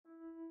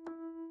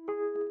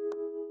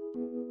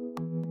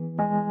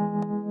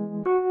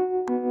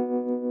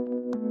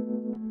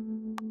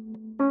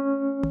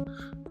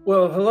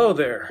Well, hello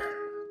there.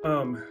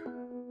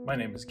 My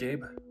name is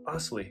Gabe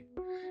Osley,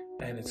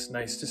 and it's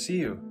nice to see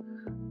you.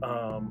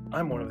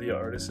 I'm one of the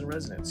artists in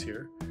residence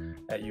here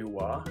at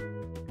UWA,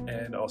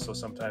 and also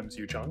sometimes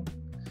UChung.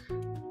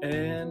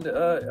 And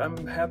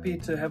I'm happy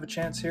to have a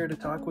chance here to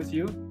talk with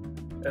you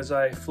as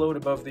I float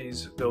above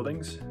these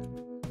buildings.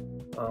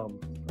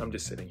 I'm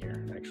just sitting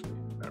here, actually,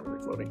 not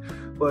really floating,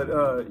 but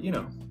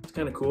it's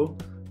kind of cool.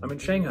 I'm in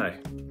Shanghai.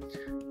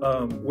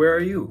 Where are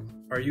you?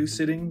 Are you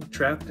sitting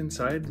trapped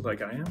inside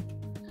like I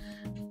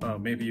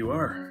am? Maybe you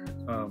are.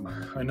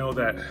 I know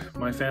that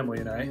my family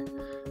and I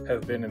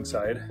have been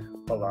inside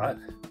a lot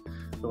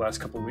the last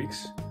couple of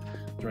weeks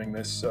during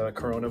this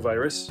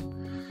coronavirus.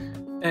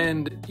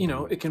 And,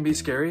 it can be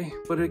scary,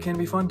 but it can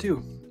be fun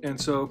too. And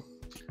so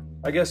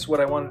I guess what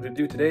I wanted to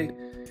do today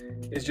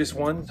is just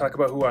talk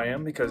about who I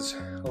am, because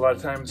a lot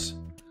of times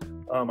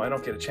I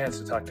don't get a chance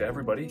to talk to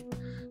everybody.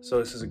 So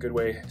this is a good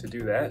way to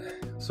do that.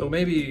 So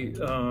maybe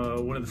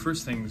one of the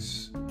first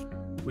things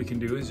we can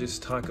do is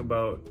just talk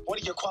about...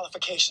 What are your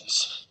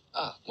qualifications?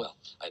 Well,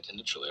 I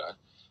attended Juilliard.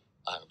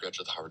 I'm a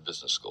graduate of the Harvard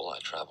Business School. I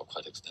travel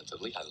quite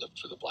extensively. I lived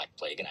through the Black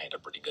Plague, and I had a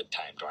pretty good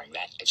time during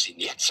that. I've seen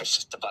The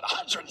Exorcist about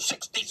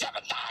 167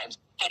 times,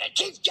 and it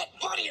keeps getting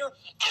funnier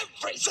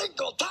every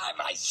single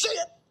time I see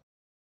it.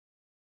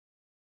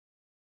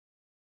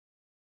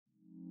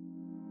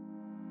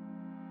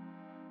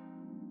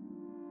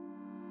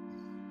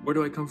 Where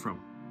do I come from?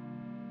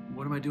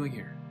 What am I doing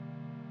here?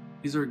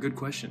 These are good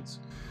questions.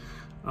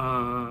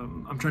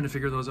 I'm trying to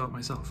figure those out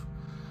myself.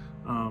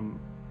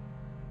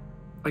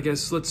 I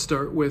guess let's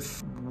start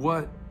with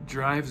what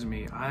drives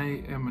me.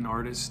 I am an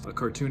artist, a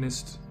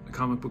cartoonist, a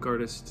comic book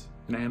artist,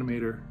 an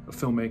animator, a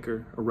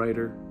filmmaker, a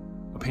writer,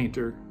 a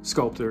painter,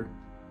 sculptor.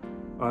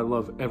 I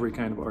love every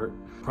kind of art.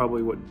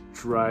 Probably what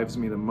drives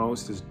me the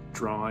most is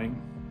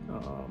drawing.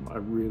 I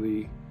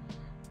really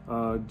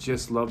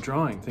just love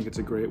drawing. I think it's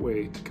a great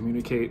way to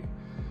communicate.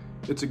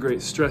 It's a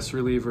great stress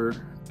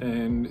reliever,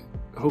 and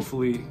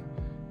hopefully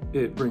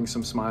it brings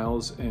some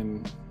smiles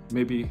and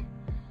maybe,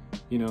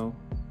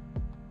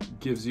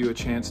 gives you a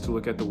chance to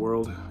look at the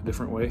world a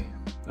different way.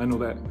 I know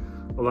that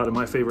a lot of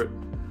my favorite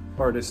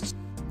artists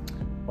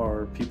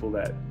are people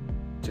that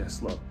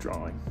just love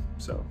drawing.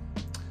 So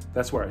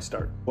that's where I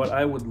start. What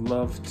I would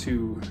love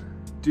to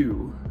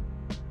do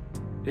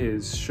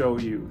is show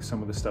you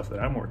some of the stuff that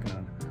I'm working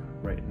on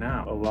right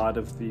now. A lot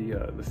of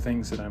the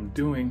things that I'm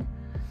doing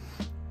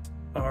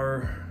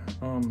are,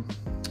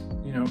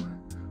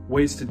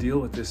 ways to deal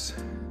with this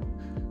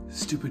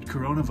stupid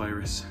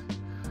coronavirus.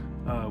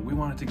 We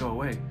want it to go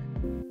away.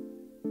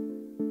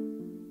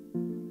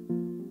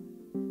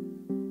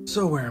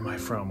 So where am I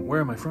from?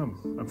 Where am I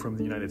from? I'm from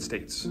the United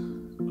States.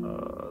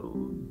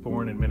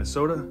 Born in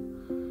Minnesota.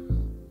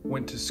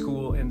 Went to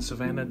school in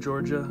Savannah,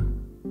 Georgia.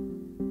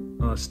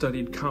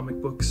 Studied comic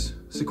books,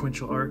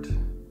 sequential art,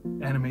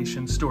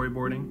 animation,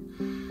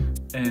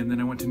 storyboarding. And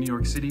then I went to New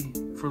York City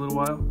for a little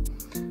while.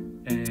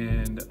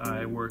 And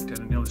I worked at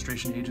an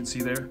illustration agency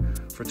there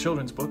for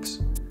children's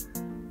books.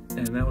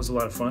 And that was a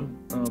lot of fun,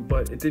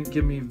 but it didn't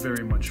give me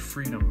very much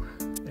freedom.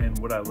 And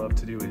what I love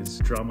to do is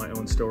draw my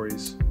own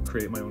stories,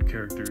 create my own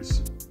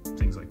characters,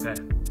 things like that.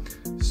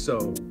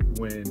 So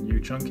when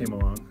UChung came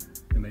along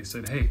and they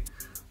said, hey,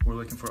 we're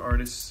looking for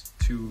artists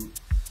to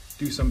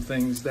do some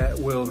things that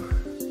will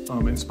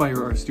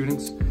inspire our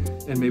students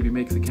and maybe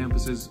make the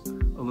campuses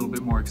a little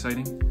bit more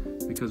exciting,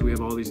 because we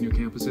have all these new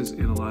campuses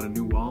and a lot of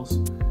new walls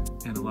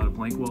and a lot of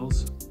blank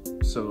walls.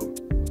 So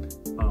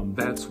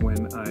that's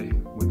when I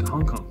went to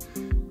Hong Kong.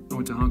 I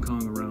went to Hong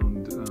Kong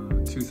around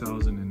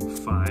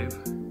 2005,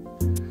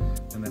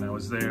 and then I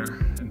was there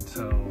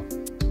until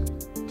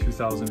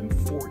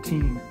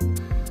 2014,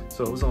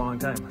 so it was a long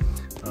time.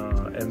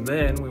 And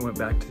then we went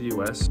back to the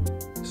US.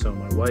 So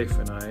my wife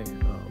and I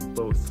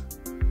both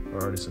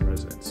are artists in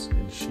residence,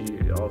 and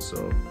she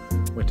also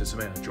went to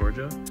Savannah,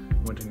 Georgia,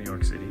 went to New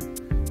York City,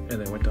 and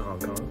then went to Hong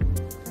Kong.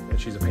 And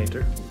she's a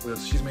painter. Well,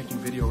 she's making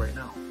video right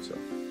now, so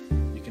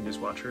you can just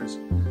watch hers,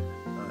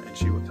 and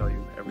she will tell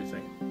you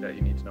everything that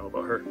you need to know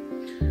about her.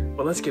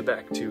 But let's get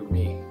back to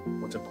me,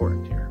 what's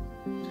important here.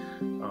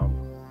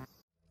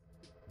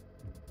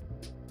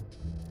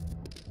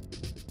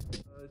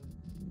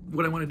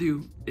 What I want to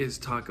do is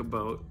talk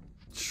about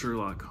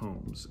Sherlock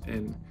Holmes,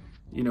 and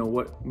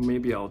what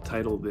maybe I'll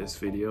title this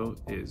video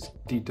is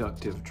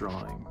Deductive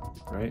Drawing,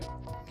 right?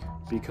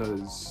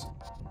 Because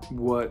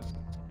what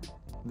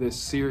this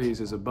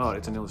series is about,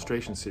 it's an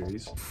illustration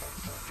series,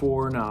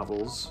 4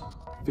 novels,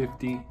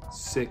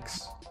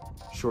 56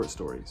 short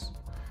stories.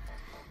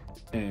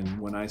 And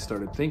when I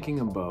started thinking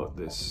about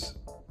this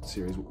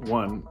series,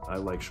 one, I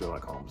like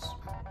Sherlock Holmes,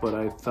 but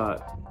I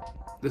thought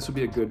this would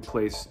be a good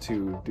place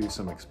to do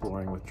some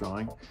exploring with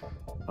drawing,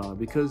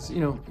 because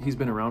he's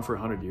been around for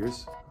 100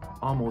 years.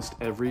 Almost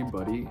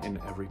everybody in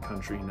every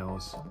country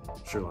knows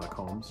Sherlock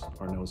Holmes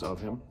or knows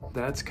of him.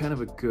 That's kind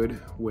of a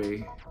good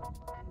way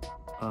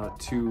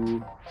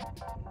to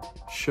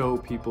show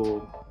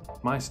people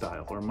my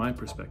style or my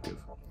perspective.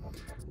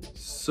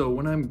 So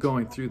when I'm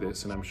going through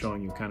this and I'm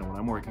showing you kind of what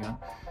I'm working on,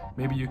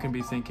 maybe you can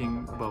be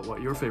thinking about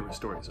what your favorite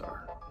stories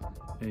are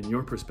and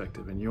your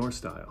perspective and your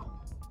style.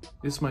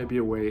 This might be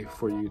a way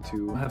for you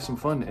to have some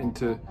fun and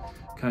to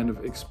kind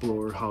of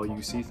explore how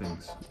you see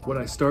things. What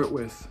I start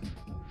with,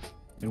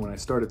 and when I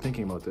started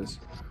thinking about this,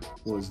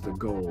 was the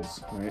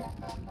goals, right?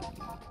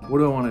 What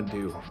do I want to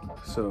do?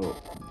 So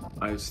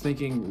I was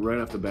thinking right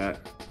off the bat,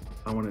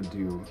 I want to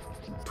do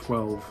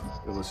 12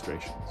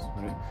 illustrations,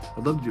 right?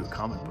 I'd love to do a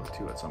comic book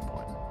too at some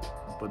point,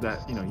 but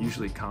that,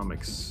 usually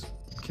comics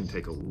can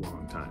take a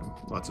long time,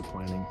 lots of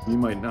planning. You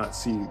might not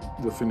see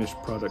the finished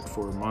product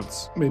for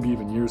months, maybe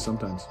even years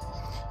sometimes,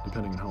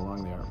 depending on how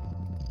long they are.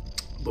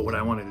 But what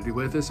I wanted to do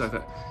with this, I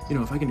thought,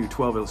 if I can do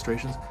 12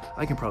 illustrations,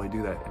 I can probably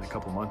do that in a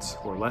couple months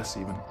or less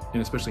even,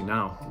 and especially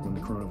now when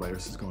the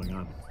coronavirus is going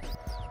on.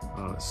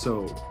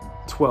 So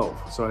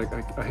 12. So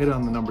I hit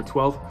on the number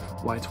 12.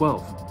 Why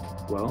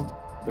 12? Well,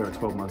 there are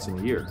 12 months in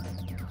a year.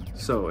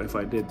 So if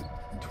I did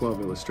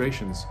 12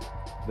 illustrations,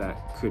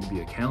 that could be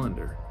a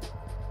calendar.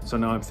 So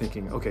now I'm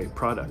thinking, okay,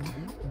 product.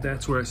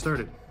 That's where I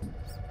started.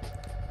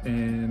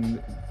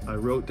 And I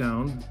wrote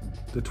down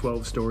the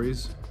 12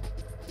 stories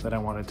that I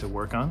wanted to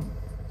work on.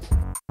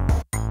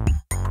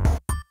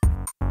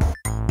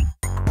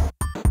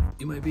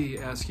 You might be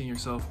asking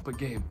yourself, but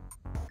Gabe,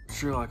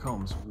 Sherlock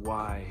Holmes,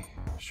 why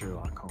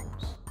Sherlock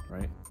Holmes,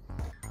 right?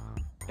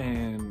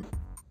 And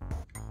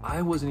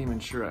I wasn't even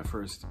sure at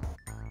first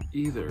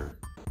either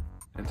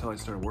until I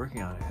started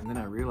working on it. And then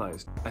I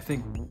realized, I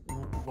think,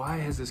 why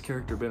has this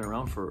character been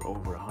around for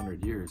over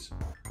 100 years?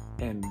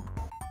 And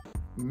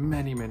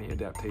many, many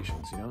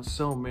adaptations,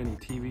 so many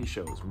TV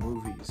shows,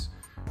 movies,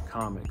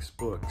 comics,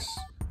 books,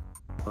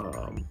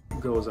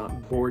 goes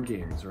on, board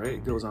games, right?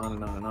 It goes on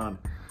and on and on.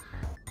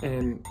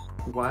 And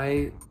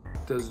why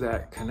does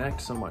that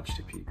connect so much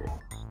to people?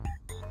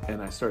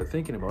 And I started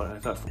thinking about it, and I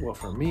thought, well,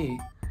 for me,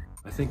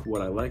 I think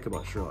what I like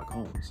about Sherlock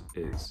Holmes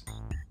is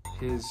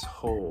his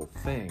whole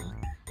thing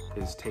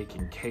is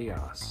taking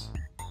chaos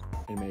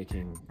and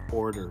making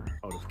order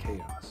out of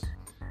chaos.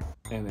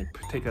 And then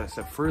take that a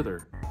step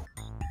further,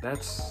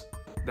 that's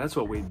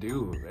what we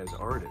do as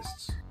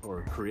artists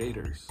or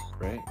creators,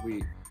 right?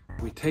 We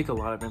take a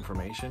lot of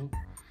information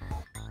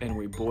and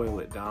we boil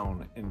it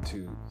down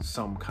into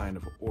some kind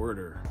of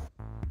order,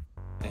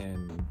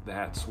 and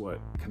that's what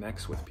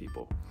connects with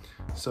people.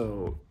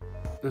 So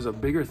there's a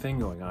bigger thing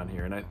going on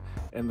here,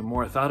 and the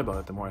more I thought about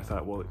it, the more I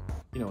thought, well,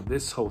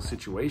 this whole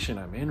situation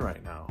I'm in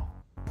right now,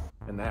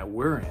 and that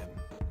we're in,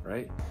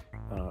 right?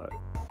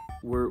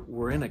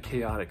 We're in a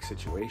chaotic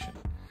situation,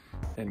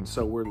 and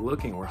so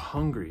we're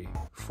hungry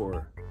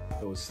for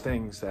those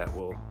things that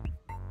will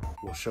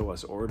show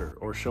us order,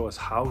 or show us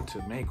how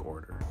to make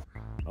order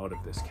out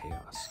of this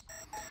chaos.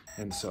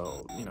 And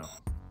so,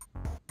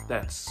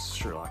 that's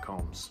Sherlock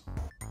Holmes.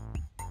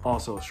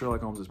 Also,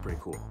 Sherlock Holmes is pretty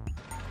cool.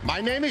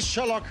 My name is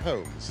Sherlock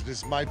Holmes. It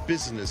is my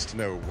business to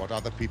know what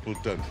other people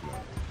don't know.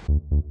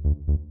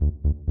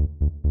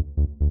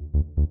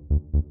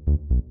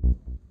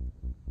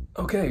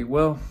 Okay,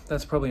 well,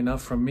 that's probably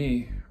enough from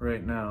me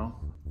right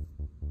now.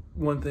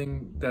 One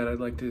thing that I'd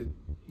like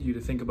you to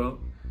think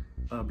about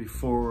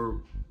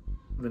before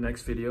the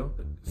next video,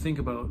 think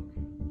about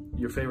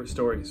your favorite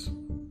stories,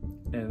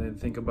 and then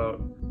think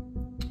about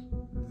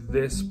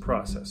this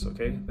process,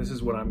 okay? This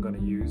is what I'm going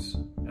to use,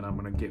 and I'm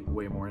going to get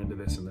way more into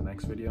this in the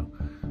next video.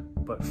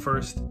 But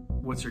first,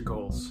 what's your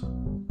goals,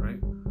 right?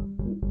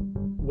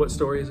 What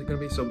story is it going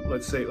to be? So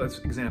let's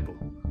example,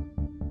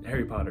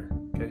 Harry Potter,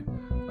 okay?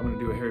 I'm going to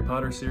do a Harry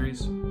Potter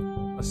series,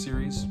 a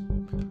series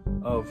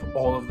of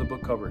all of the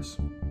book covers,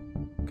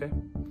 okay?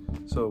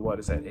 So what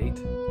is that, 8? I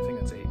think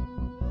that's 8.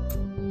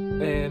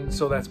 And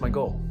so that's my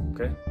goal,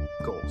 okay?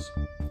 Goals.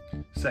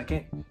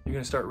 Second, you're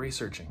going to start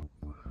researching.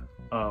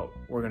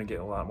 We're going to get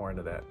a lot more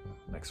into that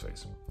next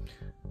phase.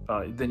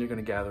 Then you're going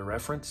to gather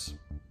reference.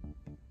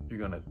 You're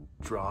going to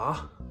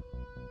draw.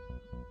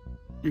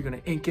 You're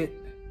going to ink it.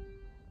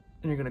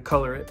 And you're going to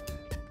color it.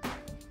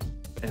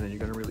 And then you're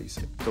going to release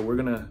it. So we're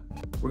going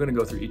to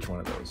go through each one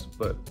of those.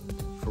 But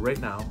for right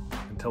now,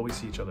 until we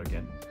see each other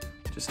again,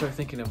 just start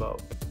thinking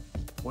about,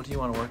 what do you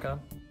want to work on?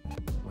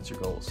 What's your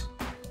goals?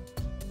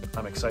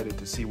 I'm excited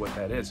to see what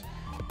that is.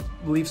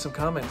 Leave some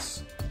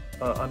comments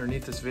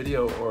underneath this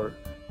video, or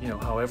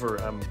however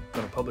I'm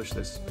going to publish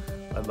this.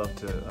 I'd love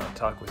to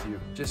talk with you.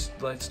 Just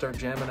let's start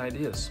jamming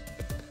ideas.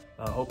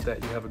 Hope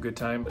that you have a good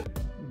time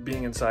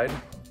being inside.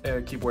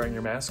 Keep wearing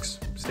your masks.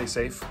 Stay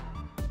safe.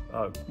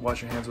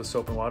 Wash your hands with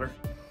soap and water.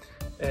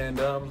 And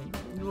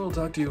we'll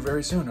talk to you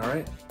very soon, all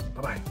right?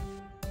 Bye-bye.